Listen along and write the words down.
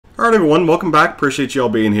Alright everyone, welcome back. Appreciate you all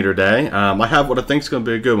being here today. I have what I think is going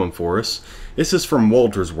to be a good one for us. This is from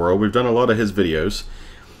Walter's World. We've done a lot of his videos.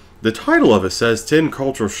 The title of it says 10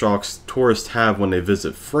 cultural shocks tourists have when they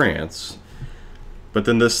visit France. But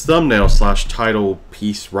then this thumbnail slash title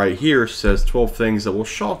piece right here says 12 things that will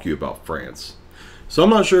shock you about France. So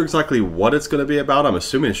I'm not sure exactly what it's going to be about. I'm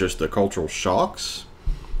assuming it's just the cultural shocks.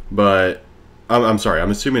 But I'm sorry,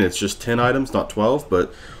 I'm assuming it's just 10 items, not 12,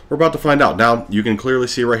 but we're about to find out. Now, you can clearly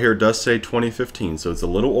see right here it does say 2015, so it's a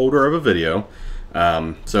little older of a video.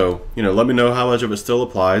 So, you know, let me know how much of it still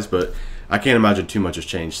applies, but I can't imagine too much has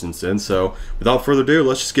changed since then. So, without further ado,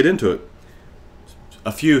 let's just get into it.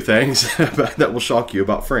 A few things that will shock you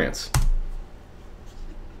about France.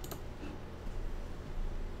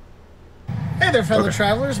 Hey there, fellow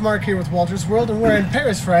travelers. Mark here with Walter's World, and we're in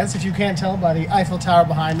Paris, France, if you can't tell by the Eiffel Tower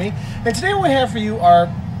behind me. And today what we have for you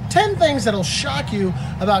are 10 things that'll shock you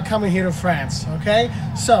about coming here to France, okay?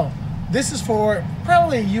 So, this is for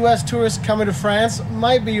probably U.S. tourists coming to France.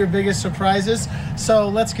 Might be your biggest surprises. So,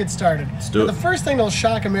 let's get started. Let's do it. The first thing that'll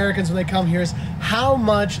shock Americans when they come here is how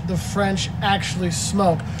much the French actually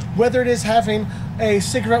smoke. Whether it is having a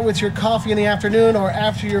cigarette with your coffee in the afternoon, or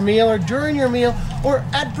after your meal, or during your meal, or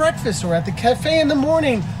at breakfast, or at the cafe in the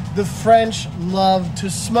morning, the French love to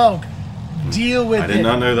smoke. Deal with it. I did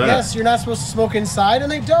not know that. Yes, you're not supposed to smoke inside,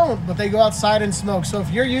 and they don't, but they go outside and smoke. So if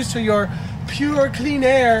you're used to your pure, clean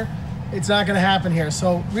air, it's not going to happen here.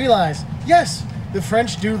 So realize, yes, the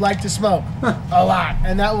French do like to smoke a lot,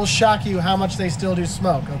 and that will shock you how much they still do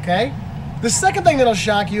smoke, okay? The second thing that'll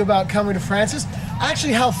shock you about coming to France is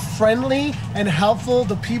actually how friendly and helpful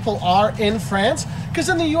the people are in France. Because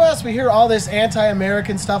in the U.S. we hear all this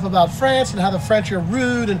anti-American stuff about France and how the French are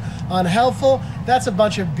rude and unhelpful. That's a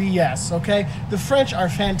bunch of BS, okay? The French are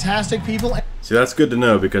fantastic people. See, that's good to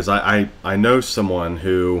know, because I know someone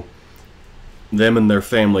who, them and their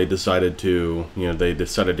family decided to, they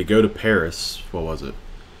decided to go to Paris. What was it?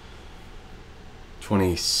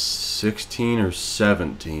 2016 or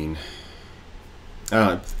 17.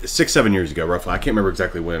 6-7 years ago, roughly. I can't remember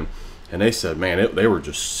exactly when. And they said, man, they were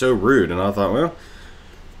just so rude. And I thought, well,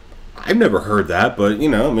 I've never heard that, but,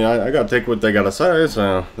 I got to take what they got to say.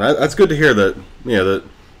 So that's good to hear that, that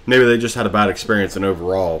maybe they just had a bad experience, and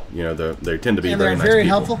overall, they tend to be very nice people. Very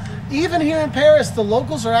helpful. Even here in Paris, the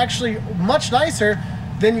locals are actually much nicer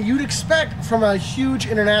than you'd expect from a huge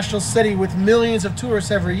international city with millions of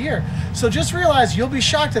tourists every year. So just realize you'll be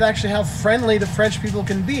shocked at actually how friendly the French people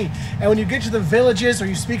can be. And when you get to the villages or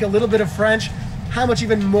you speak a little bit of French, how much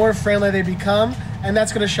even more friendly they become. And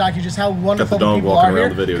that's going to shock you just how wonderful the people are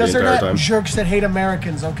here. Because they're not jerks that hate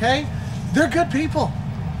Americans, okay? They're good people.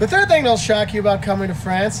 The third thing that'll shock you about coming to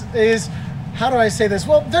France is, how do I say this?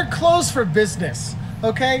 Well, they're closed for business,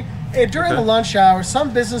 okay? During the lunch hour,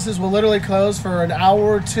 some businesses will literally close for an hour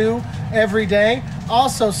or two every day.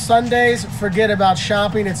 Also, Sundays, forget about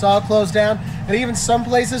shopping. It's all closed down. And even some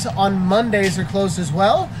places on Mondays are closed as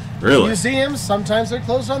well. Really? Museums, sometimes they're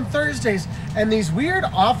closed on Thursdays. And these weird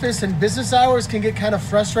office and business hours can get kind of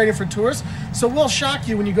frustrating for tourists. So we'll shock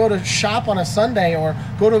you when you go to shop on a Sunday or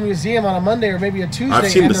go to a museum on a Monday or maybe a Tuesday. I've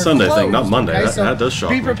seen the Sunday closed, thing, not Monday. Okay? That does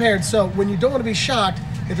shock me. Be prepared. So when you don't want to be shocked,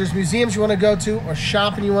 if there's museums you want to go to or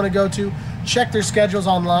shopping you want to go to, check their schedules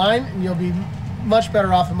online and you'll be much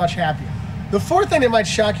better off and much happier. The fourth thing that might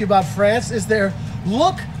shock you about France is their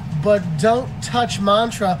look but don't touch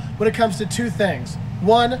mantra when it comes to two things.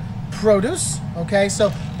 One, produce, okay?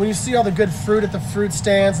 So when you see all the good fruit at the fruit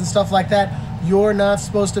stands and stuff like that, you're not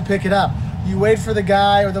supposed to pick it up. You wait for the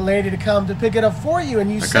guy or the lady to come to pick it up for you,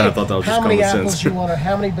 and you say how many apples you want or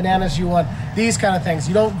how many bananas you want, these kind of things.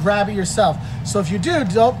 You don't grab it yourself. So if you do,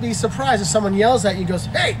 don't be surprised if someone yells at you and goes,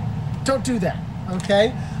 hey, don't do that,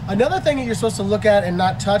 okay? Another thing that you're supposed to look at and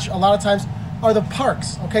not touch a lot of times are the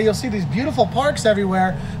parks, okay? You'll see these beautiful parks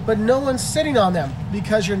everywhere, but no one's sitting on them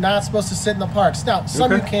because you're not supposed to sit in the parks. Now,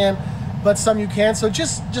 some you can, but some you can't. So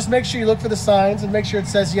just make sure you look for the signs and make sure it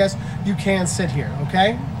says, yes, you can sit here,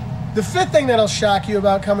 okay? The fifth thing that'll shock you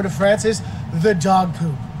about coming to France is the dog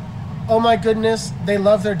poop. Oh my goodness, they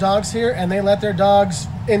love their dogs here, and they let their dogs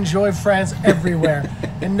enjoy France everywhere.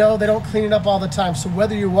 And no, they don't clean it up all the time. So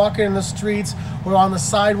whether you're walking in the streets or on the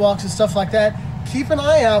sidewalks and stuff like that, keep an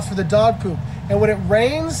eye out for the dog poop. And when it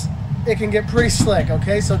rains, it can get pretty slick,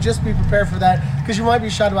 okay? So just be prepared for that, because you might be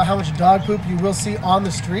shocked about how much dog poop you will see on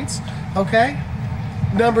the streets, okay?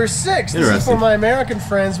 Number 6, this is for my American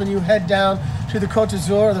friends when you head down to the Côte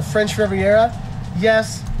d'Azur or the French Riviera.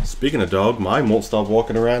 Yes. Speaking of dog, mine won't stop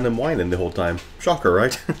walking around and whining the whole time. Shocker,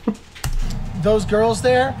 right? Those girls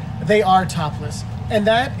there, they are topless. And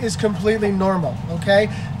that is completely normal, okay?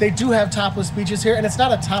 They do have topless beaches here, and it's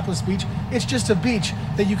not a topless beach, it's just a beach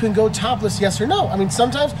that you can go topless, yes or no. I mean,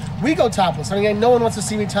 sometimes we go topless. I mean, no one wants to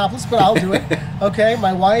see me topless, but I'll do it, okay?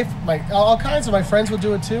 My wife, all kinds of my friends will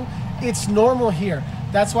do it too. It's normal here.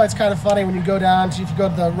 That's why it's kind of funny when you go down, if you go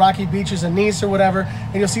to the rocky beaches in Nice or whatever,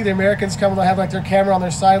 and you'll see the Americans come and they'll have like their camera on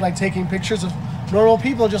their side, like taking pictures of normal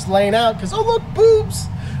people just laying out, because, oh, look, boobs.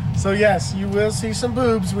 So yes, you will see some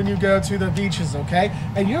boobs when you go to the beaches, okay?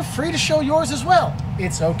 And you're free to show yours as well.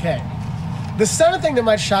 It's okay. The seventh thing that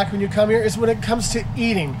might shock you when you come here is when it comes to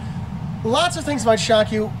eating. Lots of things might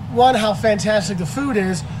shock you. One, how fantastic the food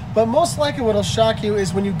is, but most likely what will shock you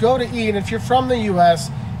is when you go to eat, and if you're from the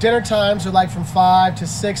US, dinner times are like from 5 to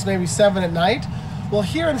 6, maybe 7 at night. Well,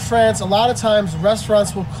 here in France, a lot of times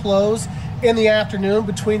restaurants will close in the afternoon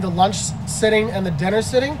between the lunch sitting and the dinner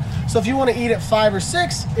sitting. So if you want to eat at 5 or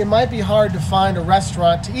 6, it might be hard to find a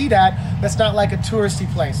restaurant to eat at that's not like a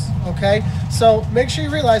touristy place, okay? So make sure you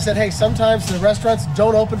realize that, hey, sometimes the restaurants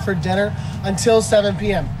don't open for dinner until 7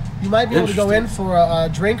 p.m. You might be able to go in for a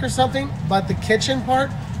drink or something, but the kitchen part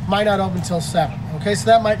might not open until 7, okay? So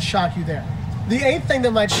that might shock you there. The eighth thing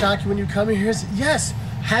that might shock you when you come here is, yes,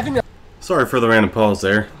 having a... Sorry for the random pause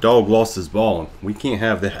there. Dog lost his ball, and we can't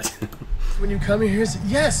have that. When you come here is,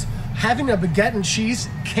 yes, having a baguette and cheese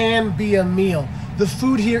can be a meal. The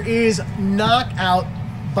food here is knockout,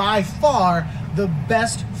 by far the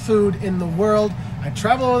best food in the world. I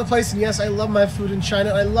travel all over the place, and yes, I love my food in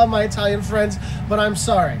China. I love my Italian friends, but I'm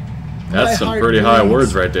sorry. That's some pretty high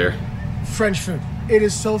words right there. French food. It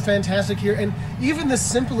is so fantastic here, and even the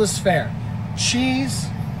simplest fare, cheese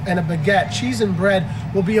and a baguette, cheese and bread,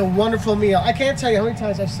 will be a wonderful meal. I can't tell you how many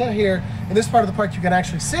times I've sat here in this part of the park you can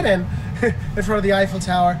actually sit in front of the Eiffel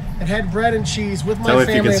Tower and had bread and cheese with my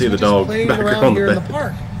family as we just played around here in the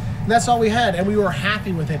park. And that's all we had, and we were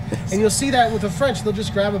happy with it. And you'll see that with the French. They'll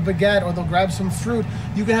just grab a baguette or they'll grab some fruit.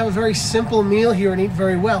 You can have a very simple meal here and eat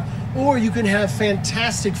very well. Or you can have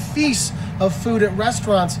fantastic feasts of food at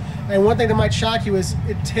restaurants. And one thing that might shock you is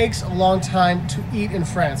it takes a long time to eat in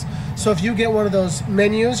France. So if you get one of those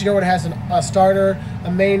menus, you know, it has a starter,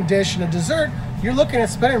 a main dish, and a dessert, you're looking at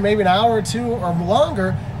spending maybe an hour or two or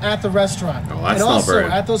longer at the restaurant. Oh, that's and not also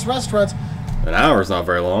very... at those restaurants, an hour is not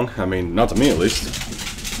very long. I mean, not to me at least.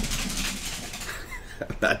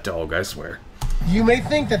 That dog, I swear. You may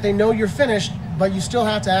think that they know you're finished, but you still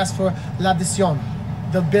have to ask for l'addition,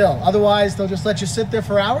 the bill. Otherwise, they'll just let you sit there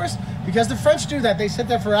for hours, because the French do that. They sit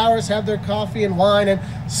there for hours, have their coffee and wine and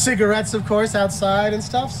cigarettes, of course, outside and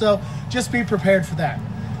stuff. So just be prepared for that.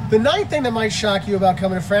 The ninth thing that might shock you about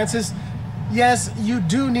coming to France is, yes, you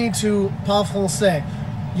do need to parler français.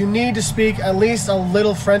 You need to speak at least a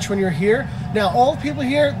little French when you're here. Now, old people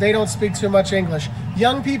here, they don't speak too much English.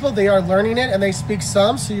 Young people, they are learning it and they speak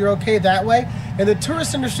some, so you're okay that way. In the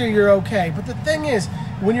tourist industry, you're okay. But the thing is,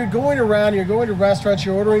 when you're going around, you're going to restaurants,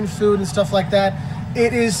 you're ordering food and stuff like that,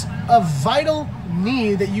 it is a vital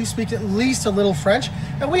need that you speak at least a little French.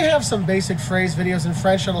 And we have some basic phrase videos in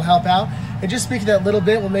French that'll help out. And just speaking that little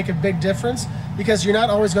bit will make a big difference, because you're not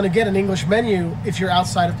always going to get an English menu if you're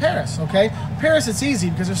outside of Paris, okay? Paris, it's easy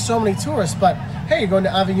because there's so many tourists, but hey, you're going to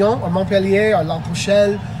Avignon or Montpellier or La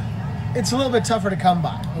Rochelle, it's a little bit tougher to come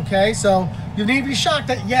by, okay? So you need to be shocked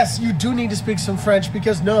that, yes, you do need to speak some French,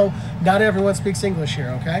 because no, not everyone speaks English here,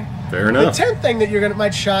 okay? Fair enough. The 10th thing that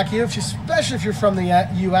might shock you, especially if you're from the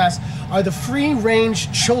US, are the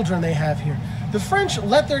free-range children they have here. The French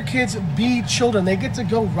let their kids be children. They get to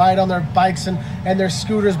go ride on their bikes and their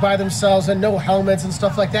scooters by themselves, and no helmets and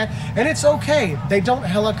stuff like that. And it's okay. They don't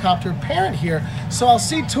helicopter parent here. So I'll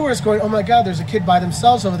see tourists going, oh my God, there's a kid by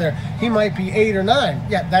themselves over there. He might be 8 or 9.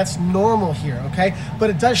 Yeah, that's normal here, okay? But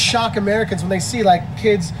it does shock Americans when they see like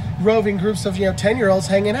kids, roving groups of 10-year-olds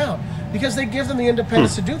hanging out, because they give them the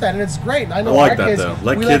independence to do that, and it's great. And I know our kids,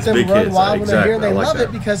 we let them run wild when they're here, and they love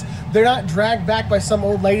it because they're not dragged back by some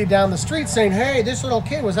old lady down the street saying, hey, this little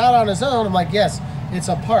kid was out on his own. I'm like, yes, it's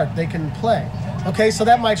a park. They can play. Okay, so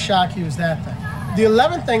that might shock you, is that thing. The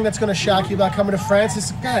 11th thing that's going to shock you about coming to France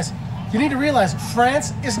is, guys, you need to realize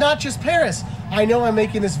France is not just Paris. I know I'm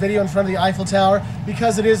making this video in front of the Eiffel Tower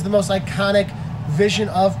because it is the most iconic vision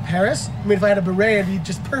of Paris. I mean, if I had a beret, it'd be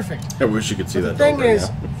just perfect. I wish you could see that. The thing is,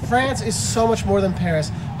 France is so much more than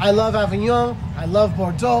Paris. I love Avignon. I love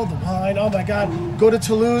Bordeaux, the wine. Oh my God. Go to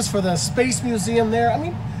Toulouse for the Space Museum there. I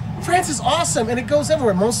mean, France is awesome, and it goes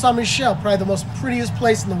everywhere. Mont Saint-Michel, probably the most prettiest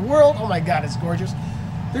place in the world. Oh my God, it's gorgeous.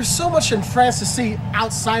 There's so much in France to see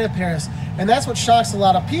outside of Paris, and that's what shocks a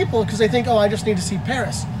lot of people, because they think, oh, I just need to see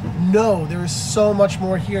Paris. No, there is so much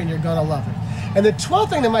more here, and you're gonna love it. And the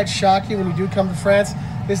 12th thing that might shock you when you do come to France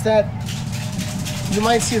is that you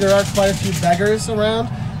might see there are quite a few beggars around.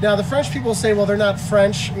 Now, the French people say, well, they're not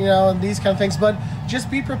French, you know, and these kind of things, but just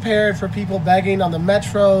be prepared for people begging on the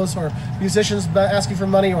metros, or musicians asking for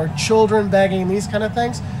money, or children begging, these kind of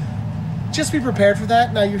things. Just be prepared for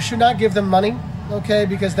that. Now, you should not give them money, okay,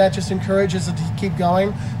 because that just encourages it to keep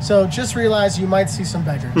going. So just realize you might see some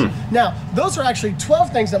beggars. Now, those are actually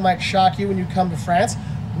 12 things that might shock you when you come to France.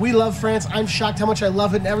 We love France. I'm shocked how much I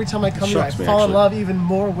love it, and every time I come here, I fall in love even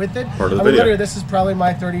more with it. Part of the video. Literally, this is probably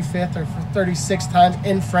my 35th or 36th time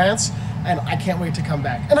in France, and I can't wait to come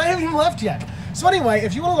back. And I haven't even left yet. So anyway,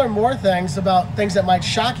 if you want to learn more things about things that might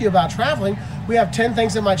shock you about traveling, we have 10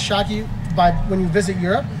 things that might shock you when you visit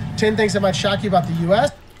Europe, 10 things that might shock you about the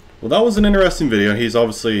U.S. Well, that was an interesting video. He's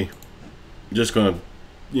obviously just going to,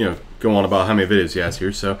 you know, go on about how many videos he has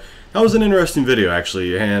here. So that was an interesting video,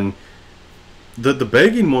 actually, and the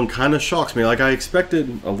begging one kind of shocks me. Like, I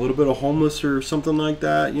expected a little bit of homeless or something like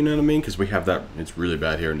that, you know what I mean? Because we have that. It's really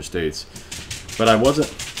bad here in the States. But I wasn't...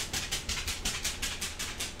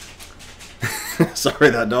 Sorry,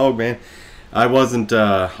 that dog, man. I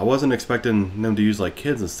wasn't expecting them to use, like,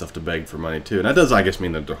 kids and stuff to beg for money, too. And that does, I guess,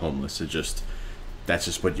 mean that they're homeless. It just... That's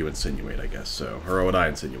just what you insinuate, I guess. So, or what I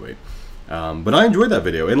insinuate. But I enjoyed that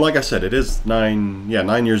video. And like I said, it is 9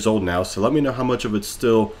 years old now. So let me know how much of it's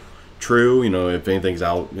still true, you know, if anything's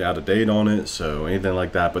out of date on it, so anything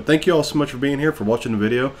like that. But thank you all so much for being here, for watching the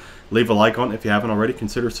video. Leave a like on it if you haven't already.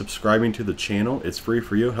 Consider subscribing to the channel. It's free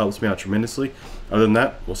for you, helps me out tremendously. Other than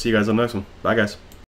that, we'll see you guys on the next one. Bye, guys.